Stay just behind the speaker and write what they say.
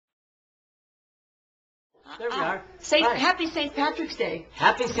There we are. Happy St. Patrick's Day.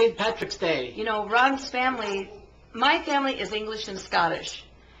 Happy St. Patrick's Day. You know, Ron's family, my family is English and Scottish.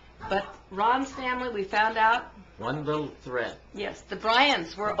 But Ron's family, we found out. One little thread. Yes, the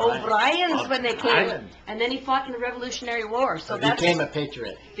Bryans were O'Briens when they came. And then he fought in the Revolutionary War. So he became a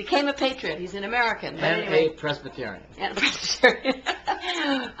patriot. Became a patriot. He's an American. But and anyway, a Presbyterian. And a Presbyterian.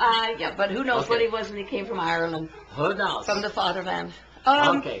 Yeah, but who knows what he was when he came from Ireland. Who knows? From the fatherland.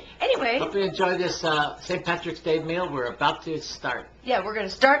 Okay. Anyway. Hope you enjoy this St. Patrick's Day meal. We're about to start. Yeah, we're going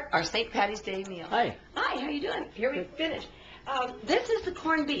to start our St. Patty's Day meal. Hi. Hi, how you doing? Here we finish. This is the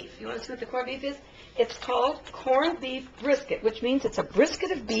corned beef. You want to see what the corned beef is? It's called corned beef brisket, which means it's a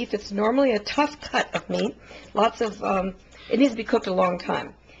brisket of beef. It's normally a tough cut of meat. Lots of, it needs to be cooked a long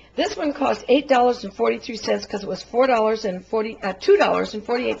time. This one cost $8.43 because it was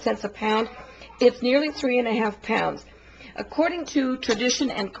 $2.48 a pound. It's nearly 3.5 pounds. According to tradition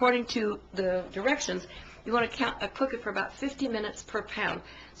and according to the directions, you want to cook it for about 50 minutes per pound.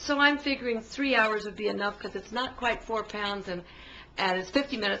 So I'm figuring 3 hours would be enough because it's not quite 4 pounds and it's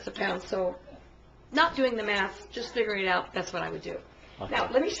 50 minutes a pound. So not doing the math, just figuring it out, that's what I would do. Okay. Now,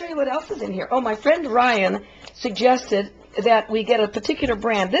 let me show you what else is in here. Oh, my friend Ryan suggested that we get a particular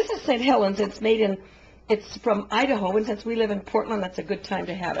brand. This is St. Helens. It's from Idaho, and since we live in Portland, that's a good time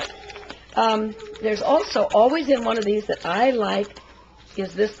to have it. There's also always in one of these that I like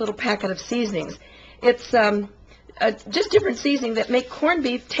is this little packet of seasonings. It's just different seasoning that make corned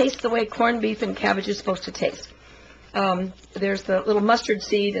beef taste the way corned beef and cabbage is supposed to taste. There's the little mustard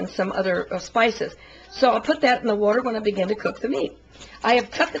seed and some other spices. So I'll put that in the water when I begin to cook the meat. I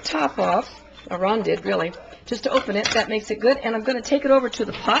have cut the top off, or Ron did really, just to open it. That makes it good. And I'm going to take it over to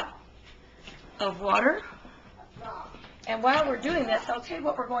the pot of water. And while we're doing this, I'll tell you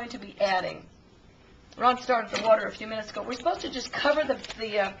what we're going to be adding. Ron started the water a few minutes ago. We're supposed to just cover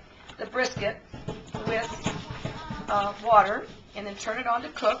the brisket with water and then turn it on to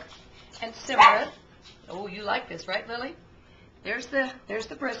cook and simmer it. Oh, you like this, right, Lily? There's the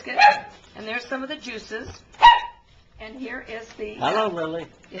brisket, and there's some of the juices. And here is the... Hello, Lily.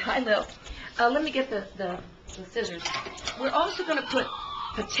 Yeah, hi, Lil. Let me get the scissors. We're also going to put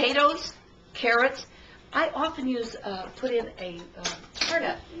potatoes, carrots. I often put in a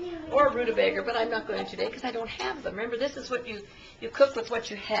turnip or a rutabaga, but I'm not going to today because I don't have them. Remember, this is what you cook with what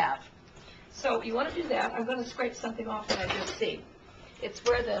you have. So you want to do that. I'm going to scrape something off that I just see. It's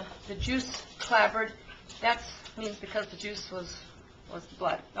where the juice clabbered. That means because the juice was the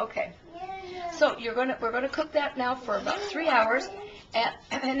blood. Okay. So we're going to cook that now for about 3 hours,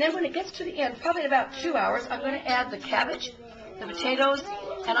 and then when it gets to the end, probably in about 2 hours, I'm going to add the cabbage, the potatoes,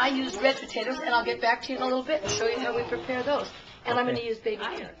 and I use red potatoes, and I'll get back to you in a little bit and show you how we prepare those. And I'm going to use baby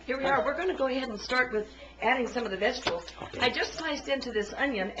carrot. Here we are. We're going to go ahead and start with adding some of the vegetables. I just sliced into this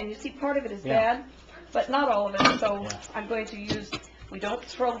onion, and you see part of it is bad, but not all of it, so I'm going to use... We don't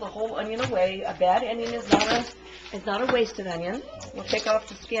throw the whole onion away. A bad onion is not a wasted onion. We'll take off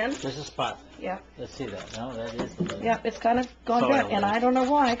the skin. There's a spot. Yeah. Let's see that. No, that is the... Yeah, it's kind of gone bad, and I don't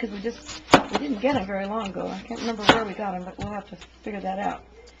know why, because we didn't get them very long ago. I can't remember where we got them, but we'll have to figure that out.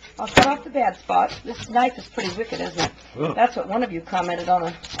 I'll cut off the bad spots. This knife is pretty wicked, isn't it? Ooh. That's what one of you commented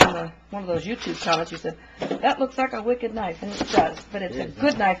on one of those YouTube comments. You said, that looks like a wicked knife, and it does, but it's a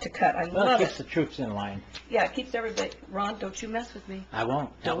good knife to cut. I love it. It keeps the troops in line. Yeah, it keeps everybody. Ron, don't you mess with me. I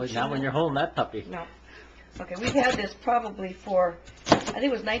won't. Not when you're holding that puppy. No. Okay, we've had this probably for, I think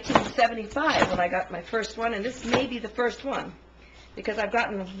it was 1975 when I got my first one, and this may be the first one, because I've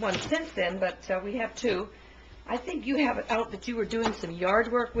gotten one since then, but we have two. I think you have it out that you were doing some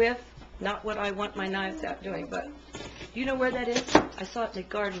yard work with, not what I want my knives out doing, but do you know where that is? I saw it in the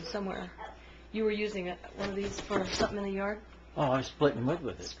garden somewhere. You were using one of these for something in the yard? Oh, I was splitting wood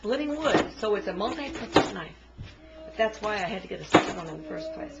with it. Splitting wood, so it's a multi-purpose knife. But that's why I had to get a second one in the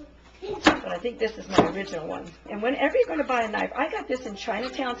first place. But I think this is my original one. And whenever you're going to buy a knife, I got this in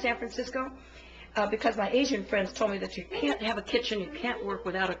Chinatown, San Francisco, because my Asian friends told me that you can't have a kitchen, you can't work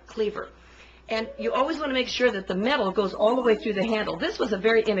without a cleaver. And you always want to make sure that the metal goes all the way through the handle. This was a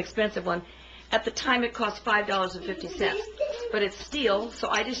very inexpensive one. At the time, it cost $5.50. But it's steel, so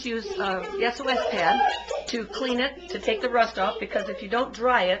I just use the SOS pad to clean it, to take the rust off, because if you don't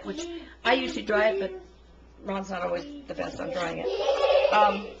dry it, which I usually dry it, but Ron's not always the best on drying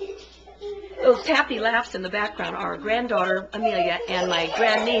it. Those happy laughs in the background are our granddaughter, Amelia, and my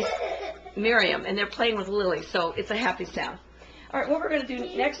grandniece, Miriam, and they're playing with Lily, so it's a happy sound. All right, what we're going to do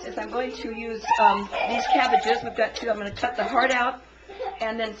next is I'm going to use these cabbages. We've got two. I'm going to cut the heart out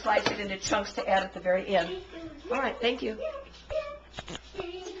and then slice it into chunks to add at the very end. All right, thank you.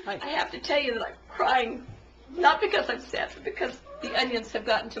 Hi. I have to tell you that I'm crying, not because I'm sad, but because the onions have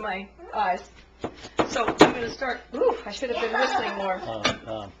gotten to my eyes. So I'm going to start, ooh, I should have been whistling more.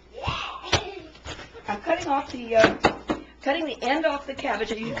 I'm cutting off cutting the end off the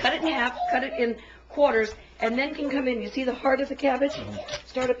cabbage. You can cut it in half, cut it in quarters, and then can come in. You see the heart of the cabbage?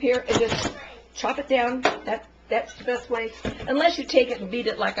 Start up here and just chop it down. That's the best way. Unless you take it and beat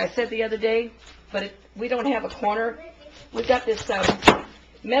it like I said the other day, but we don't have a corner. We've got this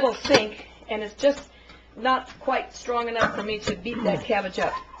metal sink, and it's just not quite strong enough for me to beat that cabbage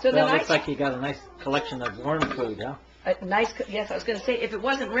up. So Well, then it looks like you got a nice collection of worm food, huh? Yes, I was going to say, if it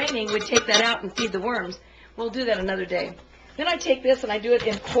wasn't raining, we'd take that out and feed the worms. We'll do that another day. Then I take this and I do it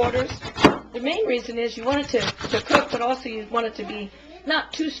in quarters. The main reason is you want it to cook, but also you want it to be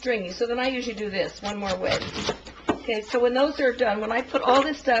not too stringy. So then I usually do this, one more way. Okay, so when those are done, when I put all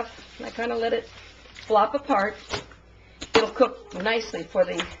this stuff, I kind of let it flop apart, it'll cook nicely for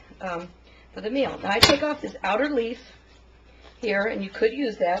the meal. Now I take off this outer leaf here, and you could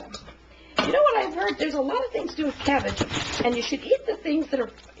use that. You know what I've heard? There's a lot of things to do with cabbage, and you should eat the things that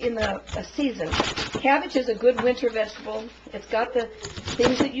are in the season. Cabbage is a good winter vegetable. It's got the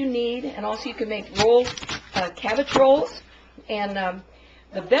things that you need, and also you can make rolls, cabbage rolls. And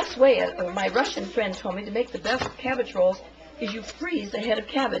the best way, my Russian friend told me, to make the best cabbage rolls is you freeze the head of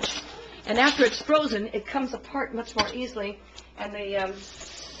cabbage. And after it's frozen, it comes apart much more easily, and the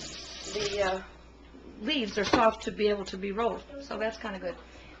leaves are soft to be able to be rolled. So that's kind of good.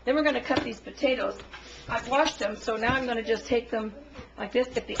 Then we're going to cut these potatoes. I've washed them, so now I'm going to just take them like this.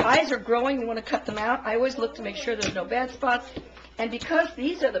 If the eyes are growing, you want to cut them out. I always look to make sure there's no bad spots. And because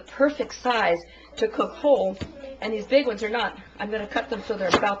these are the perfect size to cook whole, and these big ones are not, I'm going to cut them so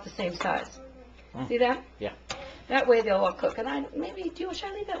they're about the same size. See that? Yeah. That way they'll all cook. And should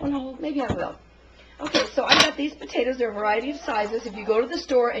I leave that one whole? Maybe I will. Okay, so I got these potatoes. They're a variety of sizes. If you go to the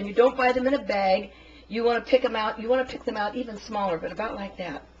store and you don't buy them in a bag, you want to pick them out. You want to pick them out even smaller, but about like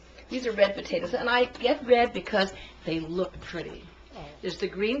that. These are red potatoes, and I get red because they look pretty. There's the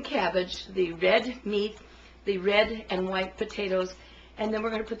green cabbage, the red meat, the red and white potatoes, and then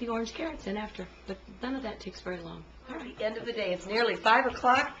we're going to put the orange carrots in after. But none of that takes very long. All right, end of the day. It's nearly 5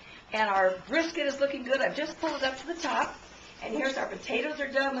 o'clock, and our brisket is looking good. I've just pulled it up to the top, and here's our potatoes are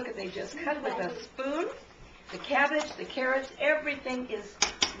done. Look at, they just cut with a spoon. The cabbage, the carrots, everything is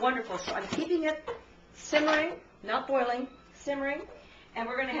wonderful. So I'm keeping it simmering, not boiling, simmering. And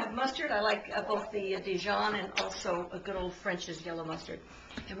we're going to have mustard. I like both the Dijon and also a good old French's yellow mustard.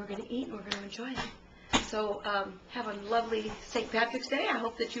 And we're going to eat and we're going to enjoy it. So have a lovely St. Patrick's Day. I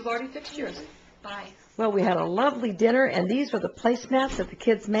hope that you've already fixed yours. Bye. Well, we had a lovely dinner, and these were the placemats that the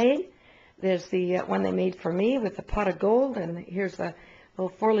kids made. There's the one they made for me with the pot of gold, and here's a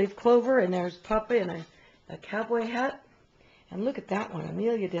little 4-leaf clover, and there's Papa in a cowboy hat. And look at that one.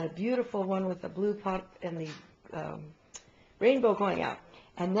 Amelia did a beautiful one with the blue pot and the rainbow going out.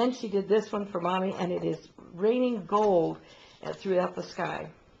 And then she did this one for Mommy, and it is raining gold throughout the sky.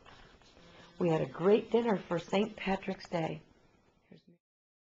 We had a great dinner for St. Patrick's Day.